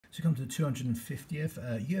So come to the 250th,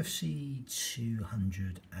 UFC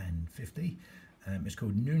 250. It's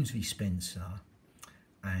called Nunes v Spencer,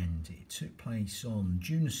 and it took place on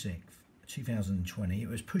June 6th, 2020. It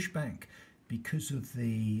was pushed back because of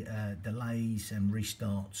the delays and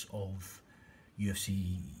restarts of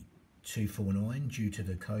UFC 249 due to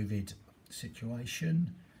the COVID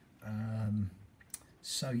situation.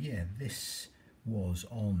 So yeah, this was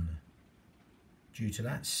on due to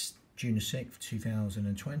that June 6th,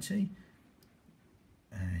 2020,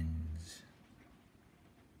 and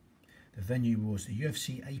the venue was the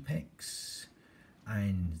UFC Apex,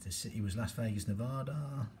 and the city was Las Vegas,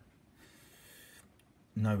 Nevada.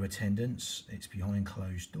 No attendance, it's behind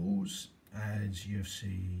closed doors, as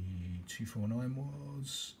UFC 249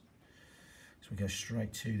 was. So we go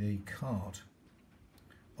straight to the card,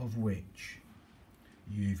 of which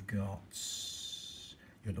you've got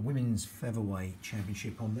the Women's Featherweight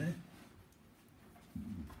Championship on there.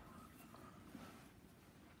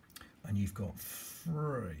 And you've got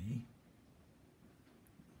three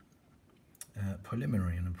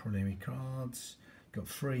preliminary cards. You've got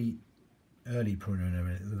three early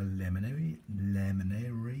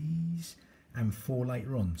preliminaries and four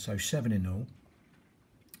later on. So 7 in all.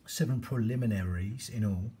 7 preliminaries in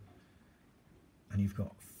all. And you've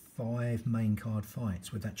got 5 main card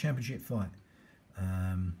fights with that championship fight.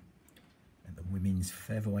 At the women's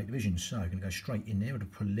featherweight division. So I'm going to go straight in there with the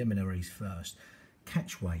preliminaries first.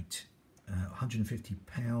 Catch weight, 150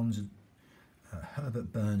 pounds.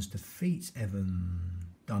 Herbert Burns defeats Evan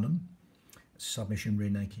Dunham. Submission rear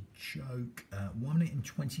naked choke. 1 minute and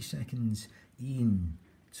 20 seconds in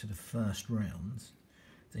to the first round.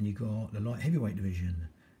 Then you got the light heavyweight division.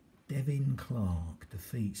 Devin Clark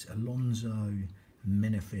defeats Alonzo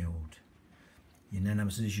Menefield.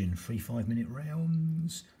 Unanimous decision, 3 5-minute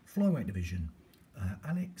rounds. Flyweight division,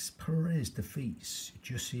 Alex Perez defeats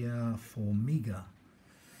Josia Formiga.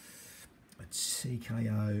 A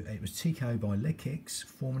TKO, it was TKO by leg kicks,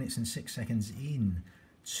 4 minutes and 6 seconds in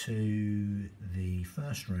to the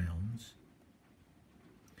first round.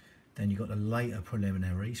 Then you got the later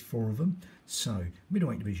preliminaries, 4 of them. So,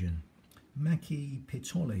 middleweight division, Maki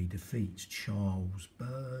Pitoli defeats Charles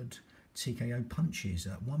Bird. TKO punches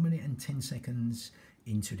at 1 minute and 10 seconds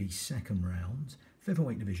into the second round.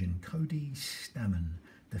 Featherweight division, Cody Stamann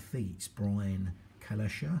defeats Brian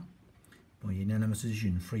Kalasha by unanimous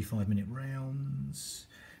decision, 3 5-minute rounds.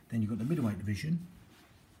 Then you've got the middleweight division,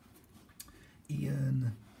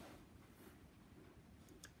 Ian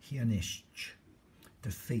Heinisch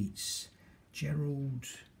defeats Gerald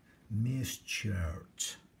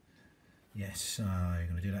Meerschaert. Yes, so I'm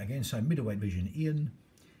going to do that again. So middleweight division, Ian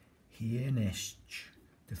Heinisch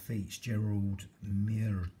defeats Gerald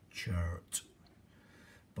Meerschaert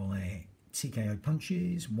by TKO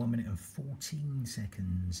punches, 1 minute and 14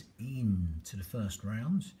 seconds into the first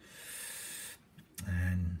round.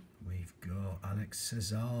 And we've got Alex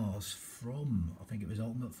Cesars from, I think it was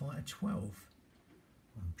Ultimate Fighter 12.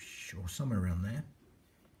 I'm sure somewhere around there.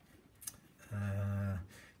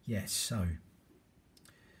 Yes, so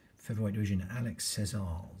featherweight division, Alex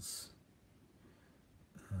Cesars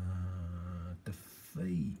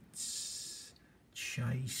defeats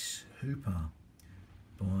Chase Hooper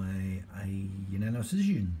by a unanimous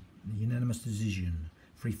decision,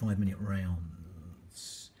 3 5-minute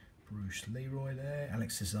rounds. Bruce Leroy there,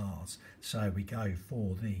 Alex Cesars. So we go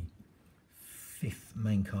for the 5th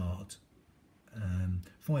main card.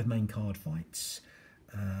 5 main card fights.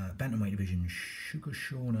 Bantamweight division, Sugar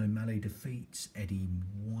Sean O'Malley defeats Eddie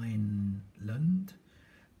Wineland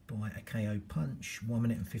by a KO punch, 1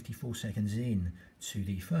 minute and 54 seconds in to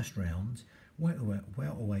the first round.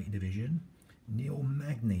 Welterweight division, Neil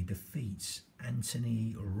Magny defeats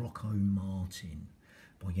Anthony Rocco Martin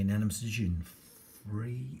by unanimous decision,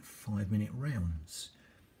 3 5-minute rounds.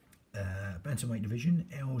 Bantamweight division,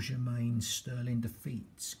 Aljamain Sterling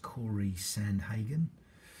defeats Corey Sandhagen.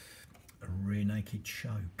 A rear naked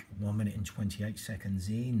choke, 1 minute and 28 seconds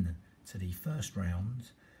in to the first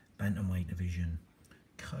round. Bantamweight division,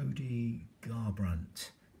 Cody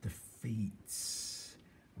Garbrandt defeats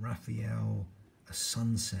Rafael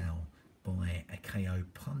Asuncao by a KO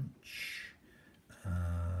punch.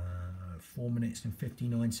 4 minutes and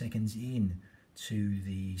 59 seconds in to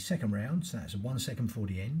the second round, so that's 1 second before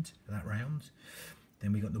the end of that round.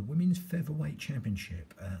 Then we got the Women's Featherweight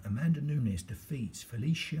Championship. Amanda Nunes defeats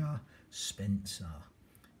Felicia Spencer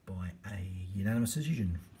by a unanimous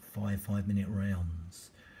decision, 5 5-minute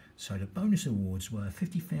rounds. So the bonus awards were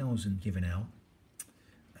 50,000 given out.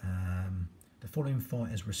 The following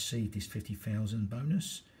fighters received this 50,000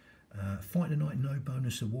 bonus. Fight of the night, no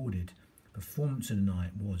bonus awarded. Performance of the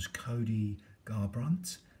night was Cody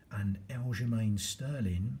Garbrandt and Aljamain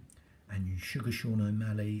Sterling and Sugar Sean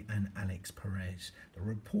O'Malley and Alex Perez. The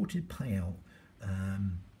reported payout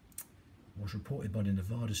was reported by the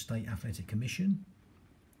Nevada State Athletic Commission.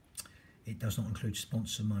 It does not include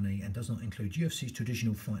sponsor money and does not include UFC's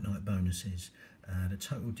traditional fight night bonuses. The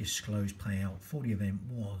total disclosed payout for the event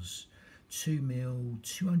was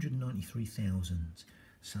 $2,293,000.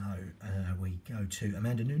 So we go to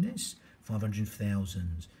Amanda Nunes,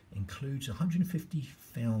 500,000, includes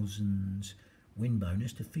 150,000 win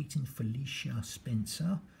bonus, defeating Felicia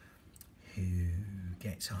Spencer, who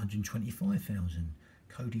gets 125,000.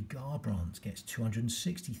 Cody Garbrandt gets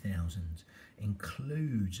 260,000,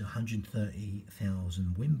 includes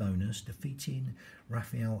 130,000 win bonus, defeating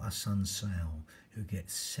Rafael Assunção, who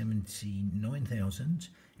gets 79,000.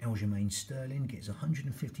 Aljamain Sterling gets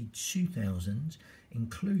 152,000,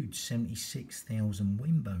 includes 76,000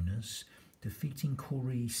 win bonus, defeating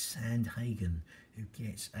Corey Sandhagen, who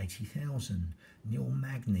gets 80,000. Neil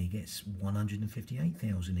Magny gets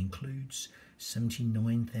 158,000, includes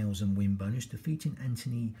 79,000 win bonus, defeating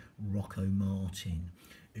Anthony Rocco Martin,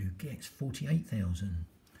 who gets 48,000.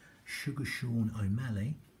 Sugar Sean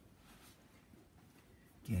O'Malley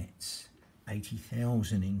gets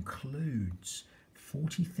 80,000, includes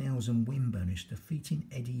 40,000 win bonus, defeating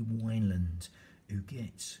Eddie Wineland, who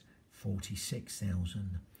gets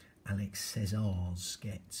 46,000. Alex Cesars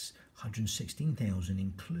gets 116,000,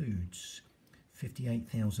 includes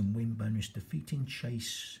 58,000 win bonus, defeating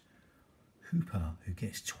Chase Hooper, who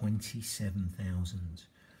gets 27,000.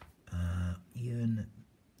 Ian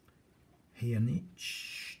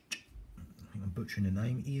Heinich, I think I'm butchering the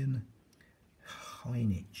name, Ian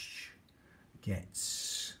Heinich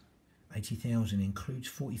gets 80,000, includes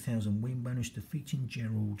 40,000 win bonus, defeating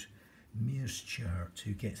Gerald Mearschert,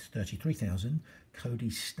 who gets 33,000. Cody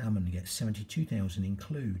Stammen gets 72,000,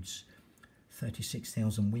 includes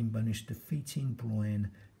 36,000 win bonus, defeating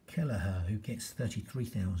Brian Kelleher, who gets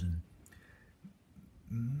 33,000.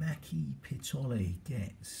 Maki Pitoli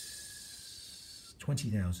gets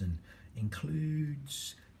 20,000,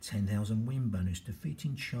 includes 10,000 win bonus,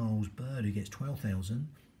 defeating Charles Bird, who gets 12,000.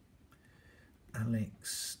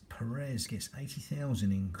 Alex Perez gets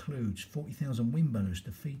 80,000, includes 40,000 win bonus,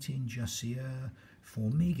 defeating Jassier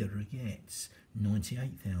Formiga, who gets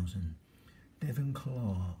 98,000. Devin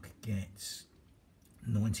Clark gets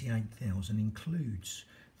 98,000, includes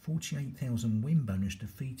 48,000 win bonus,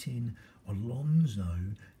 defeating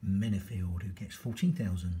Alonzo Menefield, who gets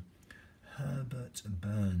 14,000. Herbert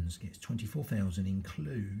Burns gets 24,000,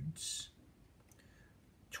 includes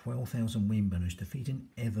 12,000 win bonus, defeating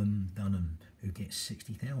Evan Dunham, who gets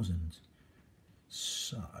 60,000.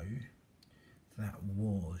 So that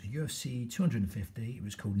was UFC 250. It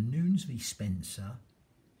was called Nunes v Spencer,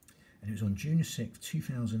 and it was on June 6th,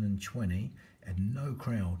 2020, and no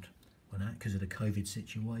crowd on that because of the COVID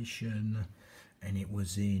situation, and it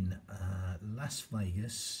was in Las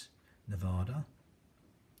Vegas, Nevada,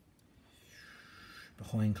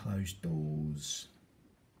 behind closed doors.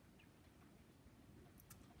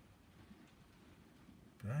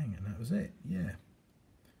 Bang, and that was it, yeah.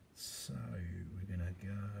 So we're gonna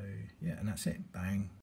go, yeah, and that's it, bang.